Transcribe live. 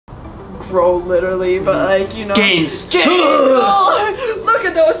grow literally, but like, you know. Gains. Oh, look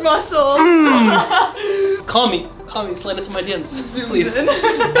at those muscles. Call me, slide into my DMs, please. In.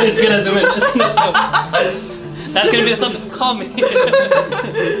 It's gonna zoom in. It's gonna zoom. That's gonna be the thumbnail. Call me.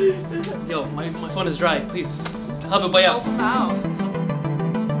 Yo, my phone is dry. Please, help it boy out. Wow.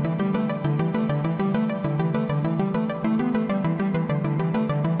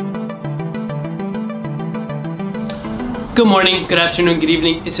 Good morning, good afternoon, good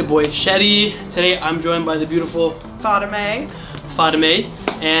evening. It's your boy Shadiii. Today I'm joined by the beautiful Fatimeh.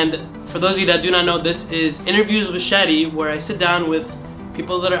 And for those of you that do not know, this is Interviews with Shadiii, where I sit down with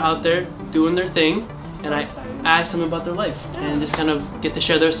people that are out there doing their thing, and I ask them about their life and just kind of get to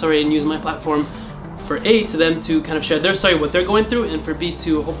share their story and use my platform for A, to them to kind of share their story, what they're going through, and for B,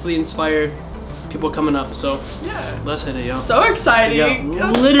 to hopefully inspire people coming up. So yeah, let's hit it, yo. So exciting.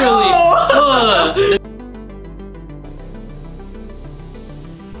 Yeah, literally.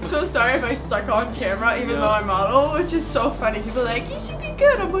 So sorry if I stuck on camera even though I model, which is so funny. People are like, you should be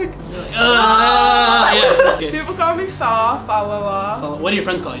good. I'm like, yeah. Okay. People call me Fa. What do your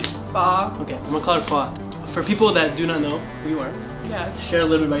friends call you? Fa. Okay, I'm gonna call her Fa. For people that do not know who you are, yes, share a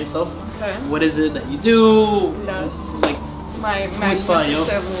little bit about yourself. Okay. What is it that you do? Yes. Like my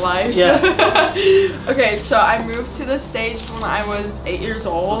magnificent life. Yeah. Okay, so I moved to the States when I was 8 years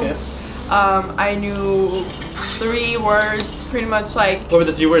old. Okay. I knew 3 words, pretty much like. What were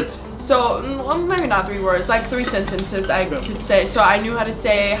the 3 words? So, well, maybe not 3 words, like 3 sentences I could say. So I knew how to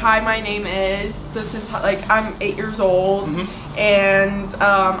say, hi, my name is, this is, like, I'm 8 years old, and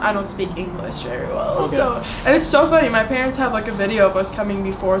I don't speak English very well. Okay. So, and it's so funny, my parents have like a video of us coming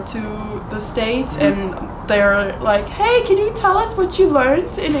before to the States, and they're like, hey, can you tell us what you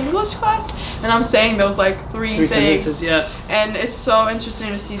learned in English class? And I'm saying those like 3 things. Sentences, yeah. And it's so interesting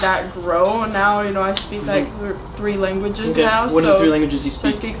to see that grow. Now, you know, I speak like 3 languages now. What are the 3 languages you speak? So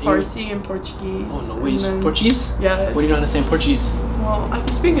I speak Farsi and Portuguese. Oh, no way. Portuguese? Yes. What do you know how to say in Portuguese? Well, I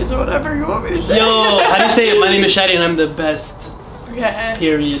can speak it, so whatever you want me to say. Yo, how do you say it? My name is Shadiii and I'm the best. Okay.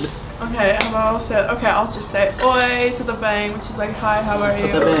 Period. Okay, I'll just say oi, tudo bem, which is like, hi, how are you?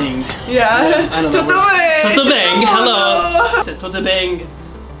 Tudo bem. Yeah. I don't know. Tudo bem. Tudo bem. Hello. Tudo bem.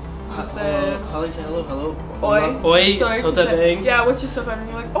 How do you say hello? Hello. Oi. Oi. So Tudo bem. Yeah, which is so funny.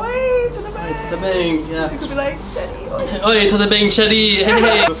 You're like, oi, tudo bem. Tudo bem. Yeah. You could be like, Shadiii, oi. Oi, tudo bem, Shadiii.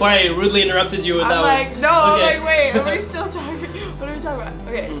 Hey. Before I rudely interrupted you with that one. I'm like, no, okay. I'm like, wait, are we still talking? What are we talking about?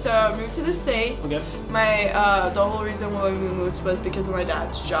 Okay, so I moved to the States. Okay. The whole reason why we moved was because of my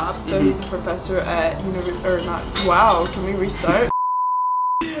dad's job. So he's a professor at can we restart?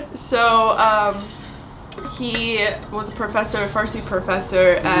 So he was a Farsi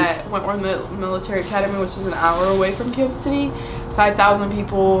professor at Wentworth Military Academy, which is an hour away from Kansas City. 5,000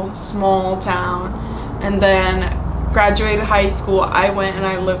 people, small town. And then graduated high school. I went and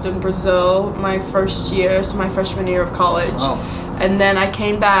I lived in Brazil my first year, so my freshman year of college. Wow. And then I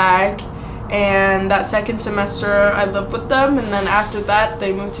came back, and that second semester I lived with them, and then after that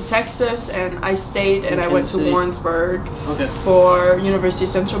they moved to Texas, and I stayed and I went to Warrensburg for University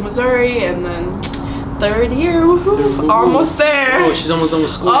of Central Missouri, and then 3rd year, woohoo, almost there. Oh, she's almost done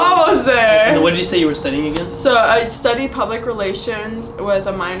with school. Almost there. And what did you say you were studying again? So I studied public relations with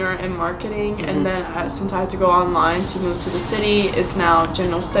a minor in marketing, and then since I had to go online to move to the city, it's now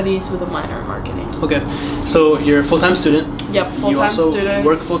general studies with a minor in marketing. Okay, so you're a full-time student. Yep, full-time student. You also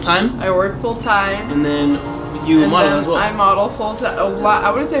work full-time? I work full-time. And then you model as well? I model full-time. I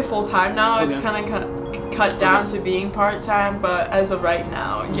wouldn't say full-time now. It's kind of cut down to being part-time, but as of right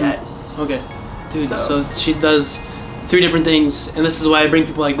now, yes. Okay. Dude, so she does 3 different things, and this is why I bring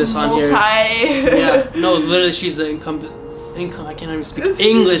people like this on here. Yeah, no, literally, she's the income. I can't even speak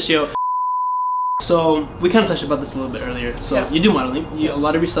English, yo. So we kind of touched about this a little bit earlier. So you do modeling. A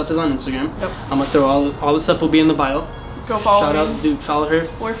lot of your stuff is on Instagram. Yep. I'm gonna throw all the stuff will be in the bio. Go follow me. Shout out, dude, follow her.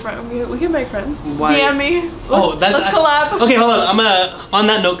 We're friends. We can make friends. Why? DM me. Let's collab. Okay, hold on. I'm gonna, on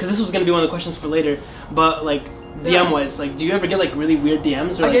that note, because this was gonna be one of the questions for later, but like, DM wise, like, do you ever get like really weird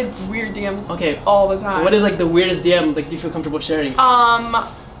DMs? Or, I get weird DMs all the time. What is like the weirdest DM like do you feel comfortable sharing?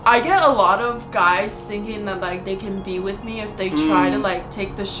 I get a lot of guys thinking that like they can be with me if they try to like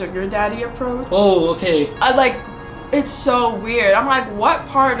take the sugar daddy approach. Oh, okay. It's so weird. I'm like, what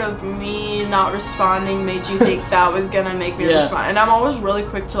part of me not responding made you think that was gonna make me respond? And I'm always really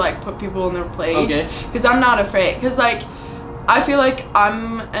quick to like put people in their place because I'm not afraid. Because like, I feel like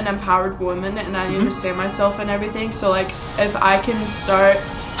I'm an empowered woman and I understand myself and everything. So like, if I can start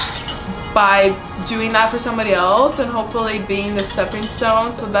by doing that for somebody else and hopefully being the stepping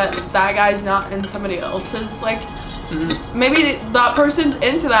stone so that that guy's not in somebody else's, like maybe that person's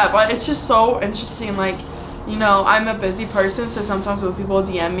into that, but it's just so interesting. Like, you know, I'm a busy person, so sometimes when people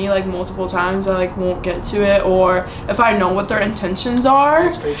DM me like multiple times, I like won't get to it, or if I know what their intentions are.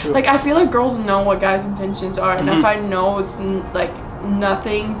 That's very true. Like I feel like girls know what guys' intentions are, and if I know it's like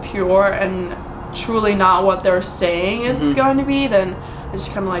nothing pure and truly not what they're saying it's going to be, then I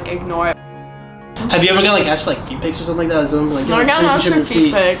just kind of like ignore it. Have you ever gotten like asked for like feet pics or something like that? Something like, No, I gotten asked for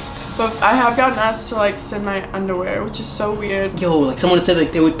feet pics, but I have gotten asked to like send my underwear, which is so weird. Yo, like someone said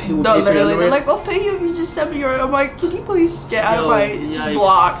like they would pay. No, literally, they're like, "I'll pay you if you just send me your." I'm like, "Can you please get out of my just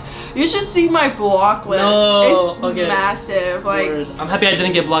block?" You should see my block list. No, it's massive. Like, I'm happy I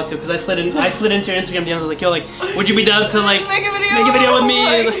didn't get blocked too, because I slid into your Instagram DMs. I was like, "Yo, like, would you be down to like make a video with me?"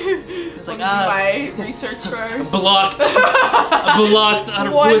 Like, it's like, do my research first. Blocked. Blocked.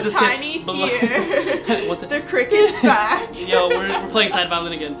 One tiny tear. The cricket's back. Yo, we're playing side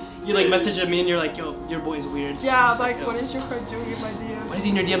violin again. You like message me and you're like, "Yo, your boy's weird." Yeah, I was like, "What is your friend doing in my DMs? Why is he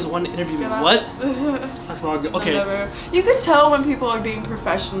in your DMs? Want to interview me? What?" That's wrong. Okay. Whatever. You can tell when people are being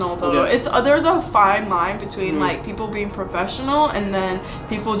professional though. Okay. It's there's a fine line between like people being professional and then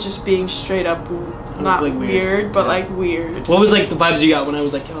people just being straight up not like weird, but like weird. What was like the vibes you got when I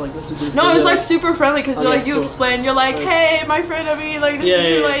was like, "Yo, like this is." No, it was like super friendly because you're like you explain. You're like, "Hey, my friend Abby, like this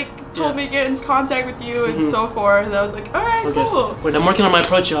is who like told me to get in contact with you and so forth." And I was like, "All right, cool." Wait, I'm working on my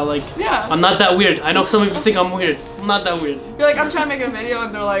approach, y'all. Like, I'm not that weird. I know some people think I'm weird. I'm not that weird. You're like, "I'm trying to make a video,"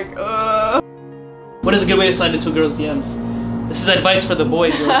 and they're like, What is a good way to slide into a girl's DMs? This is advice for the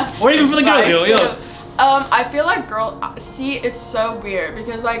boys, yo. Or even for the girls, yo. I feel like see, it's so weird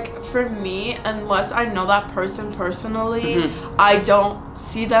because like for me, unless I know that person personally, I don't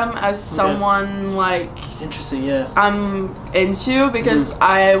see them as someone like interesting, I'm into, because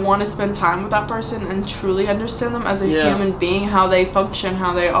I want to spend time with that person and truly understand them as a human being, how they function,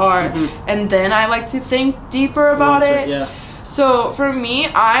 how they are, and then I like to think deeper about it. So for me,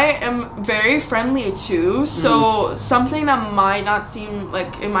 I am very friendly too. So something that might not seem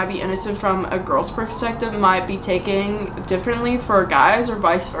like it might be innocent from a girl's perspective might be taken differently for guys or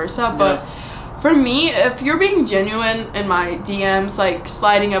vice versa. But for me, if you're being genuine in my DMs, like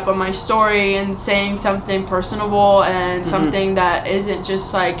sliding up on my story and saying something personable and something that isn't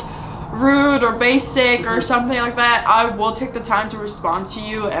just like rude or basic or something like that, I will take the time to respond to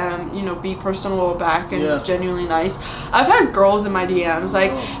you and, you know, be personable back and genuinely nice. I've had girls in my DMs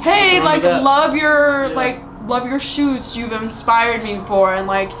like, "Hey, like love your shoots, you've inspired me before," and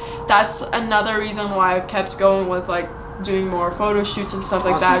like that's another reason why I've kept going with like doing more photo shoots and stuff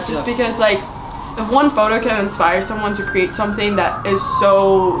like that, just because like if one photo can inspire someone to create something that is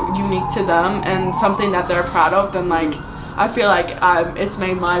so unique to them and something that they're proud of, then like I feel like it's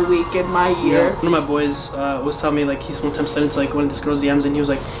made my week and my year. One of my boys was telling me like he's one time slid into like one of this girl's DMs and he was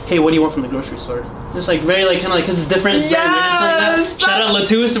like, "Hey, what do you want from the grocery store?" Just like very like kind of like, because it's different. It's very weird, like that. Shout out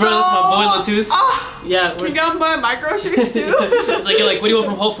Latouche, bro. That's my boy Latouche. Yeah. Can you go and buy my groceries too? It's like, you're like, "What do you want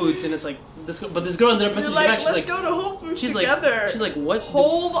from Whole Foods?" And it's like this girl ended up messaging like, back. She's "Let's like, go to Whole Foods she's together." She's like, "What?"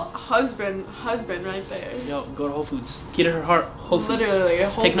 Whole husband right there. Yo, go to Whole Foods. Key to her heart. Whole Foods. Literally.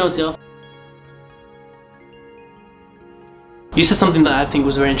 Take notes, yo. You said something that I think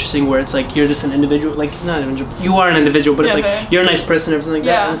was very interesting, where it's like you're just an individual, like not an individual, you are an individual, but it's like you're a nice person, everything like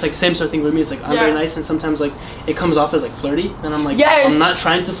that. And it's like same sort of thing for me. It's like I'm very nice, and sometimes like it comes off as like flirty, and I'm like, I'm not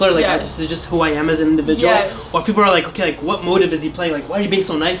trying to flirt. Like this is just who I am as an individual. Or people are like, "Okay, like what motive is he playing? Like why are you being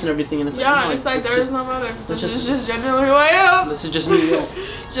so nice and everything?" And it's like, no, it's like there is no motive. This is just genuinely who I am. This is just me.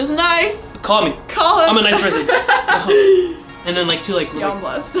 Just nice. Call me. Call him. I'm a nice person. And then like beyond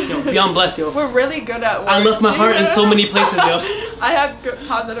blessed. Yo, beyond blessed, yo. We're really good at words. I left my heart in so many places, yo. I have good,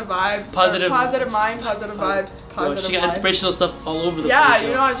 positive vibes. Positive mind, positive vibes, positive. She got inspirational stuff all over the place. Yeah,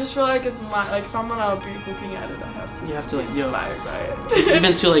 you know, I just feel like it's like if I'm gonna be looking at it, I have to. You have to like be inspired by it.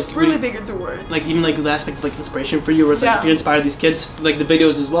 Even to like really big into words. Like even like the aspect of like inspiration for you, where it's like if you inspire these kids, like the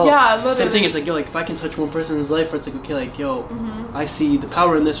videos as well. Yeah, literally. Same thing. It's like, yo, like if I can touch one person's life, where it's like, okay, like yo, I see the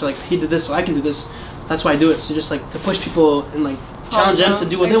power in this, or like he did this, so I can do this. That's why I do it. So just like to push people and like challenge them to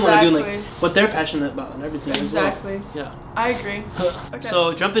do what they want to do, like what they're passionate about and everything. Exactly. As well. Yeah. I agree. Okay.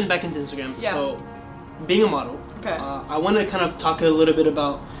 So jumping back into Instagram. Yeah. So being a model. Okay. I want to kind of talk a little bit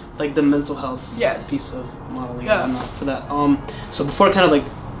about like the mental health piece of modeling. Yeah. I'm not for that. So before kind of like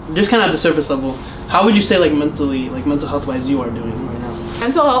just kind of at the surface level, how would you say like mentally, like mental health wise, you are doing right now?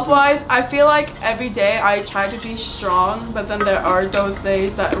 Mental health wise, I feel like every day I try to be strong, but then there are those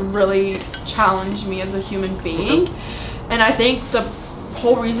days that really challenge me as a human being. And I think the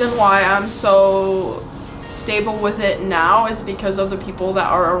whole reason why I'm so stable with it now is because of the people that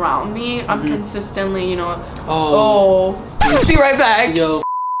are around me. I'm consistently, you know, be right back. Yo,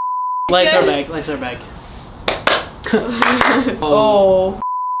 lights are back, lights are back.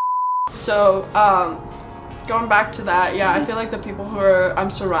 So going back to that, yeah, I feel like the people who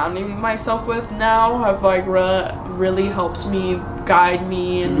I'm surrounding myself with now have like really helped me, guide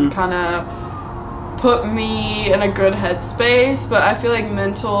me, and kind of put me in a good headspace. But I feel like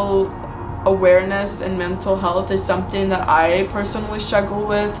mental awareness and mental health is something that I personally struggle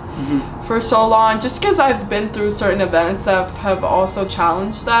with for so long, just because I've been through certain events that have also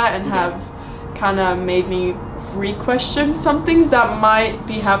challenged that and have kind of made me re-question some things that might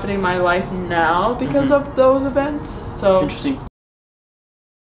be happening in my life now because of those events. So interesting.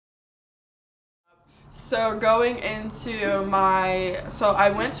 So going into so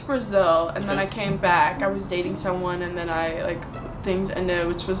I went to Brazil and then I came back. I was dating someone and then things ended,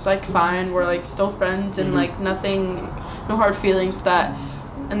 which was like fine. We're like still friends and like nothing, no hard feelings with that.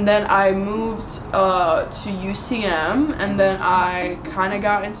 And then I moved to UCM, and then I kind of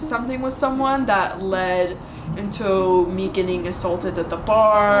got into something with someone that led into me getting assaulted at the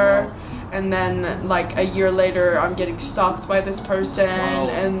bar. And then like a year later I'm getting stalked by this person.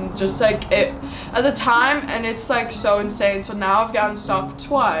 And just like it at the time, and it's like so insane. So now I've gotten stalked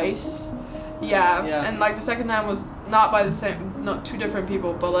twice. Yeah. And like the second time was not by the same, not two different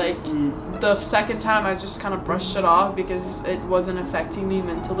people, but like the second time I just kind of brushed it off because it wasn't affecting me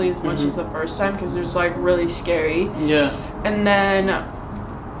mentally as much as the first time, because it was like really scary. And then,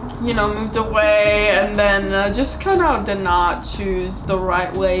 you know, moved away, and then just kind of did not choose the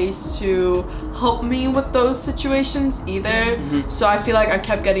right ways to help me with those situations either. So I feel like I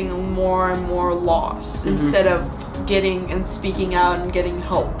kept getting more and more lost instead of getting and speaking out and getting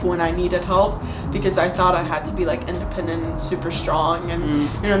help when I needed help, because I thought I had to be like independent and super strong. And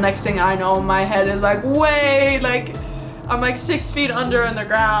you know, next thing I know, my head is like I'm like 6 feet under in the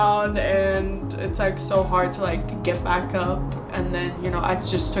ground, and it's like so hard to like get back up. And then, you know, I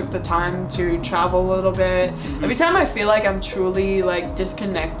just took the time to travel a little bit. Every time I feel like I'm truly like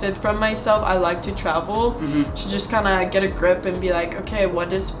disconnected from myself, I like to travel to just kind of get a grip and be like, okay,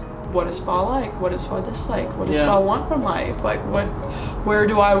 what is fall like? What is fall dislike? What does fall want from life? Like how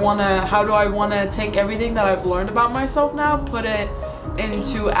do I want to take everything that I've learned about myself now, put it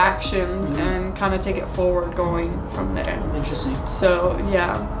into actions and kind of take it forward going from there. Interesting. So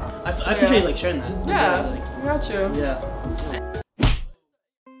yeah, I appreciate you like sharing that. I got you.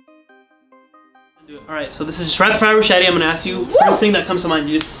 All right, so this is just rapid fire with Shadiii. I'm gonna ask you first thing that comes to mind.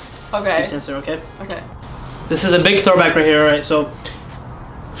 You just answer, okay? Okay. This is a big throwback right here. All right, so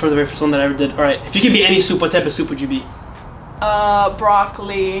from the very first one that I ever did. All right, if you could be any soup, what type of soup would you be?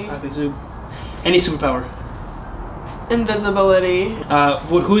 Broccoli. Broccoli soup. Any superpower? Invisibility.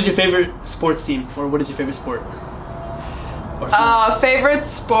 Who's your favorite sports team, or what is your favorite sport? Favorite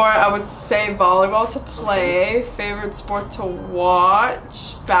sport, I would say volleyball to play. Favorite sport to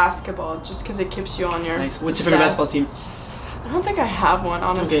watch, basketball, just because it keeps you on your Nice. What's your favorite basketball team? I don't think I have one,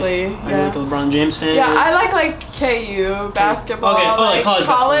 honestly. Okay. Are you like a LeBron James fan? Yeah, I like KU basketball. Okay. Oh, like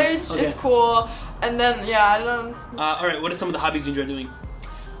college is cool. And then I don't. All right. What are some of the hobbies you enjoy doing?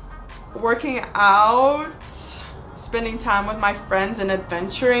 Working out, spending time with my friends, and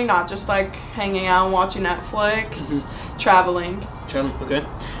adventuring, not just like hanging out and watching Netflix. Traveling. Okay.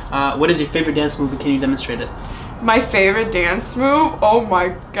 What is your favorite dance move, and can you demonstrate it? My favorite dance move? Oh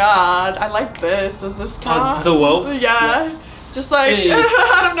my god, I like this. Does this count? The whoa? Yeah. Just like,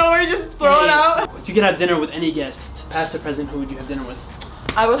 I don't know where you just throw it out. If you could have dinner with any guest, past or present, who would you have dinner with?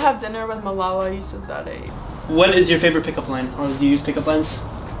 I would have dinner with Malala Yousafzai. What is your favorite pickup line, or do you use pickup lines?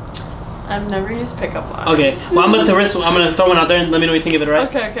 I've never used pickup lines. Okay, well I'm gonna throw one out there and let me know what you think of it, right?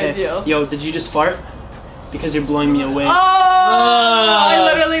 Okay, deal. Yo, did you just fart? Because you're blowing me away. I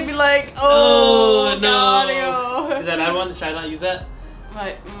literally be like, oh no. God, yo. Is that a bad one? Should I not use that?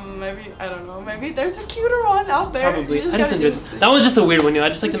 Maybe, I don't know. Maybe there's a cuter one out there. Probably. I just enjoyed it. That one's just a weird one, I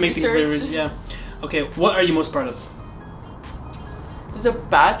just like to make these flavors. Yeah. Okay, what are you most proud of? Is it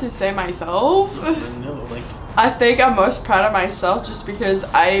bad to say myself? No, like. I think I'm most proud of myself just because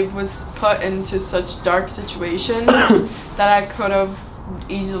I was put into such dark situations that I could have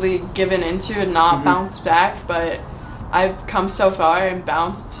easily given into and not bounced back, but I've come so far and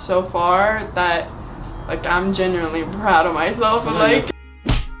bounced so far that like I'm genuinely proud of myself. And like,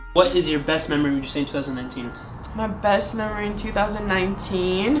 what is your best memory, would you say, in 2019? My best memory in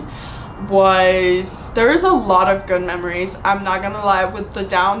 2019 was, there's a lot of good memories. I'm not gonna lie, with the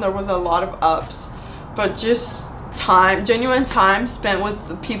down there was a lot of ups, but just genuine time spent with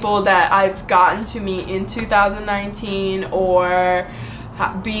the people that I've gotten to meet in 2019, or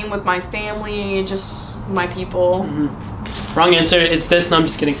being with my family, just my people. Wrong answer. It's this. No, I'm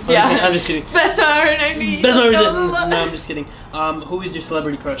just kidding. I'm just kidding. Best memory. Best memory. No, I'm just kidding. Who is your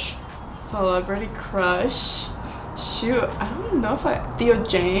celebrity crush? Celebrity crush? Shoot, I don't even know if Theo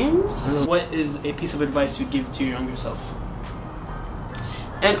James. What is a piece of advice you'd give to your younger self?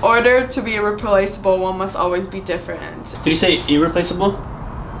 In order to be irreplaceable, one must always be different. Did you say irreplaceable?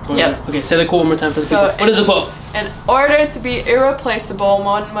 Yep. Okay, say the quote one more time for the people. What is the quote? In order to be irreplaceable,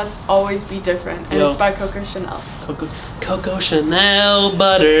 one must always be different. And it's by Coco Chanel. Coco Chanel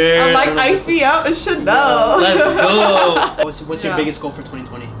butter. I'm like, ice me up with Chanel. Let's go. What's your biggest goal for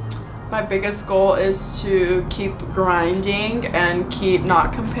 2020? My biggest goal is to keep grinding and keep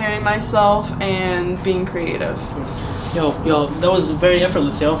not comparing myself and being creative. Yo, that was very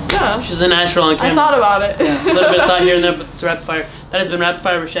effortless, yo. Yeah. She's a natural on camera. I thought about it. Yeah, a little bit of thought here and there, but it's rapid fire. That has been rapid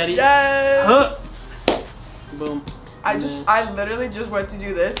fire with Shadiii. Yes. Huh. Boom. I literally just went to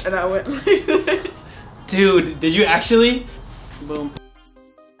do this and I went like this. Dude, did you actually? Boom.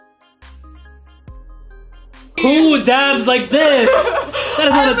 Who dabs like this? That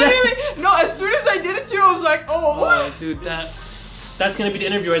is not a dab. No, as soon as I did it to you, I was like, oh. Dude, that's gonna be the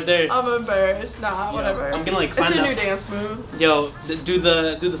interview right there. I'm embarrassed. Nah, whatever. I'm gonna like find out. It's a new dance move. Yo, do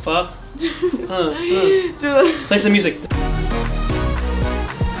the pho. Do Play some music.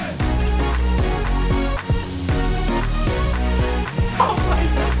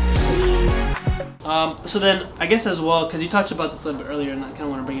 So then I guess as well, because you talked about this a little bit earlier, and I kind of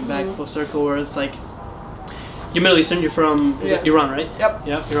want to bring it back full circle, where it's like you're Middle Eastern. You're from Iran, right? Yep.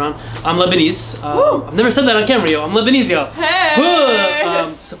 Yep, Iran. I'm Lebanese. I've never said that on camera, yo. I'm Lebanese, yo.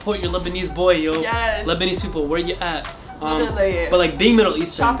 Hey. Support your Lebanese boy, yo. Yes. Lebanese people, where you at? Literally. But like being Middle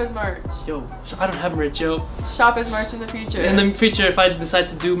Eastern. Shop his merch. Yo, I don't have merch, yo. Shop his merch in the future. In the future, if I decide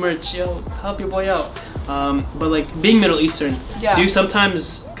to do merch, yo, help your boy out. But like being Middle Eastern, do you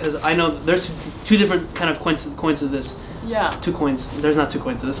sometimes, because I know there's two different kind of coins to this. Yeah. 2 coins. There's not 2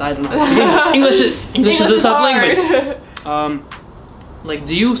 coins to this. I don't know. English is a tough language. Like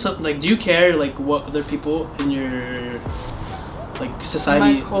do you care like what other people in your like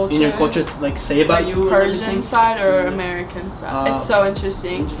society, in your culture, like say about you? Persian side or American side? It's so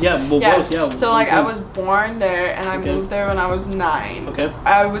interesting. Yeah, well, both. Yeah. So like I was born there and I moved there when I was 9. Okay.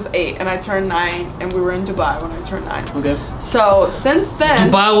 I was 8 and I turned 9 and we were in Dubai when I turned 9. Okay. So since then,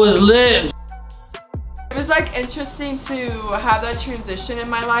 Dubai was lit. it was like interesting to have that transition in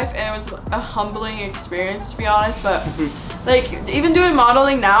my life, and it was a humbling experience, to be honest. But like even doing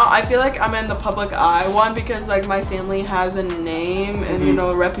modeling now, I feel like I'm in the public eye. One, because like my family has a name and you know,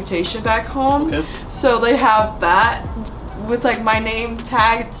 a reputation back home, so they have that with like my name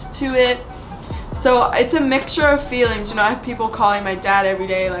tagged to it. So it's a mixture of feelings, you know. I have people calling my dad every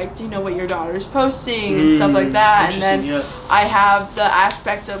day like, do you know what your daughter's posting and stuff like that, and then I have the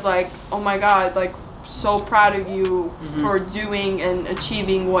aspect of like, oh my god, like so proud of you for doing and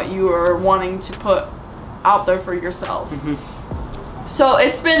achieving what you are wanting to put out there for yourself. So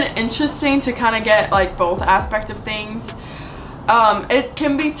it's been interesting to kind of get like both aspects of things. It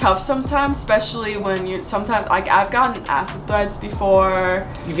can be tough sometimes, especially when you're sometimes like I've gotten acid threats before.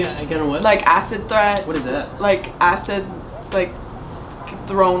 You've gotten what? Like acid threats. What is that? Like acid like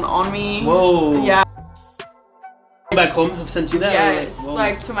thrown on me. Whoa. Yeah. Back home have sent you that? Yes,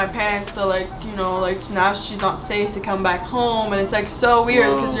 like to my parents, they're like, you know, like now she's not safe to come back home, and it's like so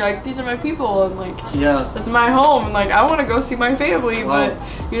weird because you're like, these are my people, and like, this is my home, and like I want to go see my family, but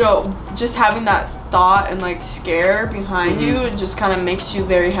you know, just having that thought and like scare behind you, it just kind of makes you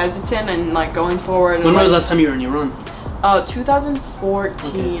very hesitant and like going forward. When was the last time you were in Iran?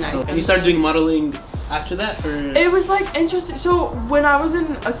 2014. So, and you started doing modeling after that, or? It was like interesting. So when I was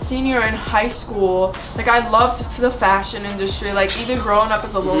a senior in high school, like I loved the fashion industry. Like even growing up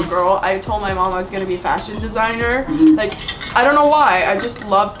as a little girl, I told my mom I was gonna be a fashion designer. Like I don't know why,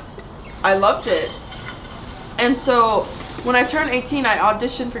 I loved it. And so when I turned 18, I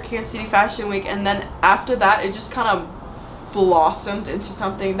auditioned for Kansas City Fashion Week, and then after that it just kind of blossomed into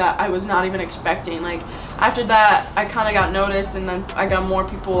something that I was not even expecting. Like after that I kind of got noticed, and then I got more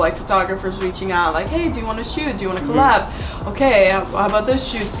people, like photographers, reaching out like, hey, do you want to shoot, do you want to collab, okay, how about this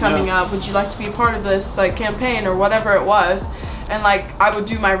shoot's coming up, would you like to be a part of this like campaign or whatever it was. And like I would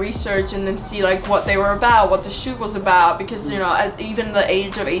do my research and then see like what they were about, what the shoot was about, because you know at even the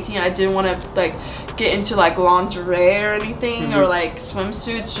age of 18 I didn't want to like get into like lingerie or anything or like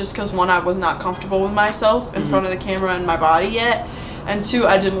swimsuits, just because one, I was not comfortable with myself in front of the camera and my body yet, and two,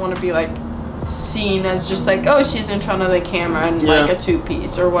 I didn't want to be like seen as just like, oh, she's in front of the camera in like a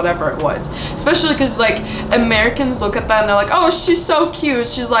 2-piece or whatever it was, especially because like Americans look at that and they're like, oh, she's so cute,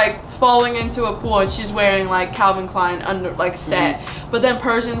 she's like falling into a pool and she's wearing like Calvin Klein under like set, but then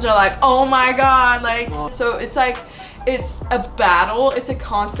Persians are like, oh my god, like so it's like it's a battle. It's a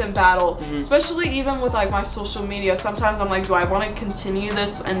constant battle, especially even with like my social media. Sometimes I'm like, do I want to continue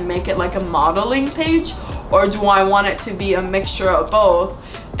this and make it like a modeling page, or do I want it to be a mixture of both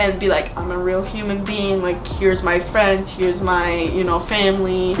and be like, I'm a real human being, like here's my friends, here's my, you know,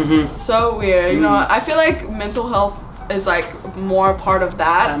 family. So weird. You know, I feel like mental health is like more part of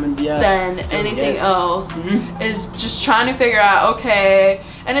that than anything else. Is just trying to figure out, okay,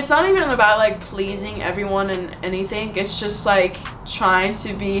 and it's not even about like pleasing everyone and anything, it's just like trying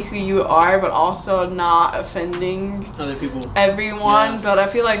to be who you are but also not offending other people, everyone. But I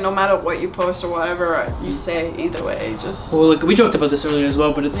feel like no matter what you post or whatever you say, either way, just well, like we joked about this earlier as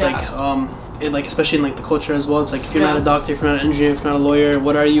well, but it's like it, like especially in like the culture as well, it's like if you're not a doctor, if you're not an engineer, if you're not a lawyer,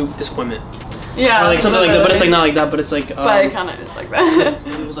 what are you? Disappointment. Yeah, or like something like that, but it's like not like that, but it's like but it kind of is like that.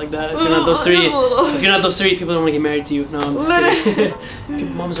 It was like that. If you're not those three, people don't want to get married to you. No, I'm just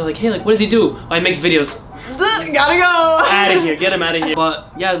kidding. Moms are like, hey, like what does he do? Oh, he makes videos. Gotta go. Out of here, get him out of here.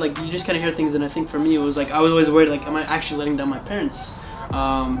 But yeah, like you just kind of hear things, and I think for me it was like I was always worried, like am I actually letting down my parents?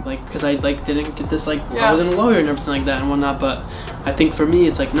 Like because I like didn't get this, like I wasn't a lawyer and everything like that and whatnot. But I think for me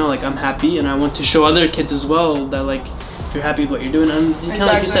it's like no, like I'm happy, and I want to show other kids as well that like if you're happy with what you're doing, and kind of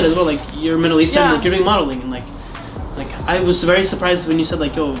like you said as well, like you're Middle Eastern, like you're doing modeling, and like I was very surprised when you said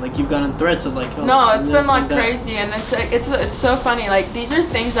like yo, like you've gotten threats of like oh, no, it's been like crazy, and it's like it's so funny, like these are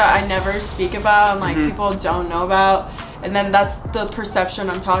things that I never speak about and like people don't know about, and then that's the perception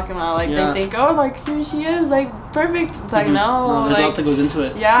I'm talking about, like they think oh like here she is like perfect, it's like no, there's like, a lot that goes into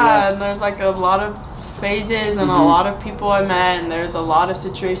it. And there's like a lot of phases and a lot of people I met, and there's a lot of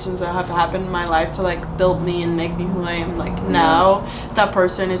situations that have happened in my life to like build me and make me who I am like now. That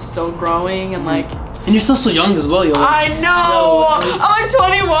person is still growing, and like and you're still so young as well, yo. I know. I'm like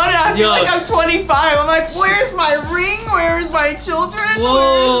 21 and I feel like I'm 25. I'm like, where's my ring? Where's my children?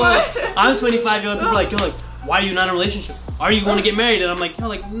 Whoa. I'm 25, yo, and people are like, yo, like why are you not in a relationship? Are you going to get married? And I'm like, yo,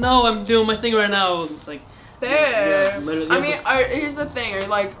 like no, I'm doing my thing right now. It's like there. I mean, here's the thing: are you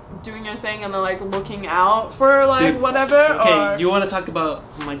like doing your thing and then like looking out for like whatever? Okay, you want to talk about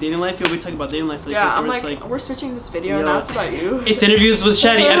my dating life? Yeah, we talk about dating life. I'm like, we're switching this video now. It's about you. It's interviews with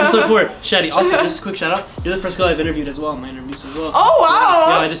Shadiii, episode 4. Shadiii. Also, just a quick shout out. You're the first girl I've interviewed as well in my interviews as well. Oh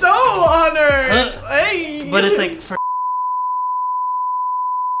wow! I'm so honored. Hey. But it's like for.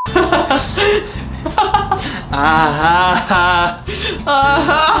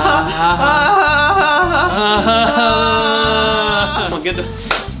 Get the.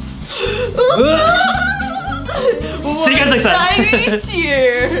 See you guys next time. Tiny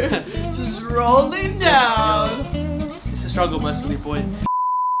tear, just rolling down. It's a struggle bus with your boy.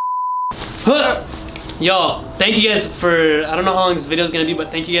 Yo, thank you guys for, I don't know how long this video is gonna be, but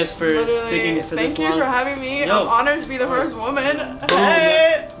thank you guys for sticking for this long. Thank you for having me. I'm honored to be the first woman.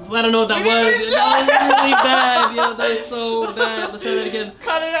 Hey. I don't know what that was. That was really bad. Yo, that is so bad. Let's try that again.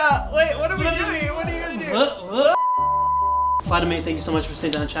 Cut it out. Wait, what are we doing? What are you gonna do? Shadiii, thank you so much for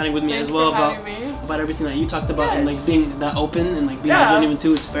sitting down and chatting with me as well about everything that you talked about and like being that open and like being genuine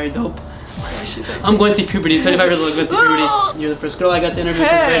too. It's very dope. I'm going through puberty. 25 years old, going through puberty. You're the first girl I got to interview,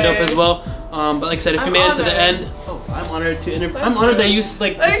 which is very dope as well. But like I said, if you made it to the end, I'm honored to interview. I'm honored that you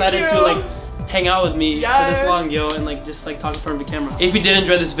like decided to like hang out with me for this long, yo, and like just like talk in front of the camera. If you did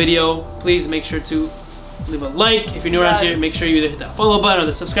enjoy this video, please make sure to leave a like. If you're new around here, make sure you hit that follow button or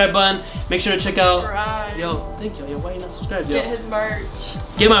the subscribe button. Make sure to check out. Yo, thank you. Yo, why are you not subscribed, yo? Get his merch.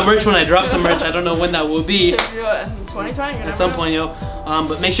 Get my merch when I drop some merch. I don't know when that will be. Should do it in 2020. At some point, yo.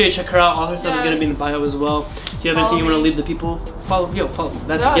 But make sure you check her out. All her stuff is gonna be in the bio as well. Do you have anything you want to leave the people? Follow me.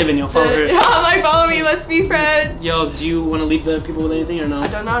 That's a given, yo. Follow her. Yeah, like follow me. Let's be friends. Yo, do you want to leave the people with anything or no? I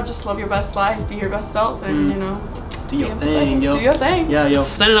don't know. Just live your best life. Be your best self, and you know. Do your thing, yo. Do your thing. Yeah, yo.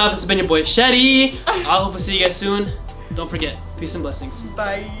 Signing off. This has been your boy Shadiii. I'll hopefully see you guys soon. Don't forget. Peace and blessings.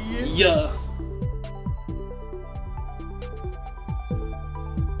 Bye. Yeah.